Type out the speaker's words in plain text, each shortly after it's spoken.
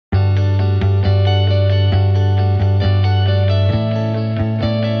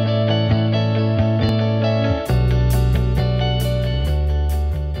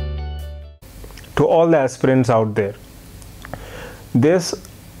the aspirants out there, this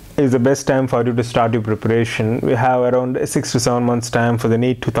is the best time for you to start your preparation. We have around 6 to 7 months time for the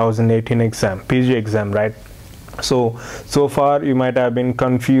NEET 2018 exam, PG exam, right? So far you might have been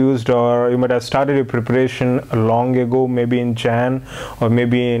confused, or you might have started your preparation long ago, maybe in Jan or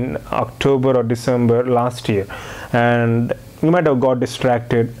maybe in October or December last year, and you might have got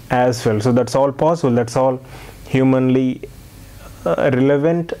distracted as well. So that's all possible, that's all humanly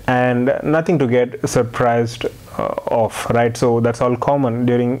relevant, and nothing to get surprised of, right? So that's all common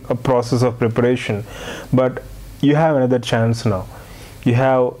during a process of preparation. But you have another chance now. You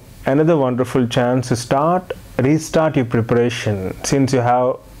have another wonderful chance to restart your preparation. Since you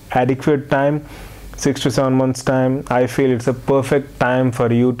have adequate time, 6 to 7 months time, I feel it's a perfect time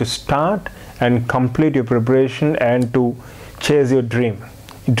for you to start and complete your preparation and to chase your dream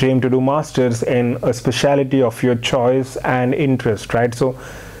to do masters in a specialty of your choice and interest, right? So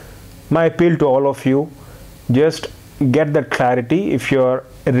my appeal to all of you, just get that clarity. If you're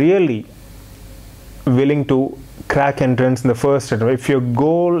really willing to crack entrance in the first attempt, if your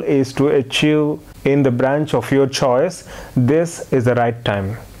goal is to achieve in the branch of your choice, this is the right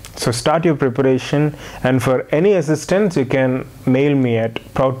time. So start your preparation, and for any assistance you can mail me at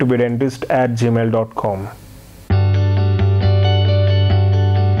proudtobedentist@gmail.com.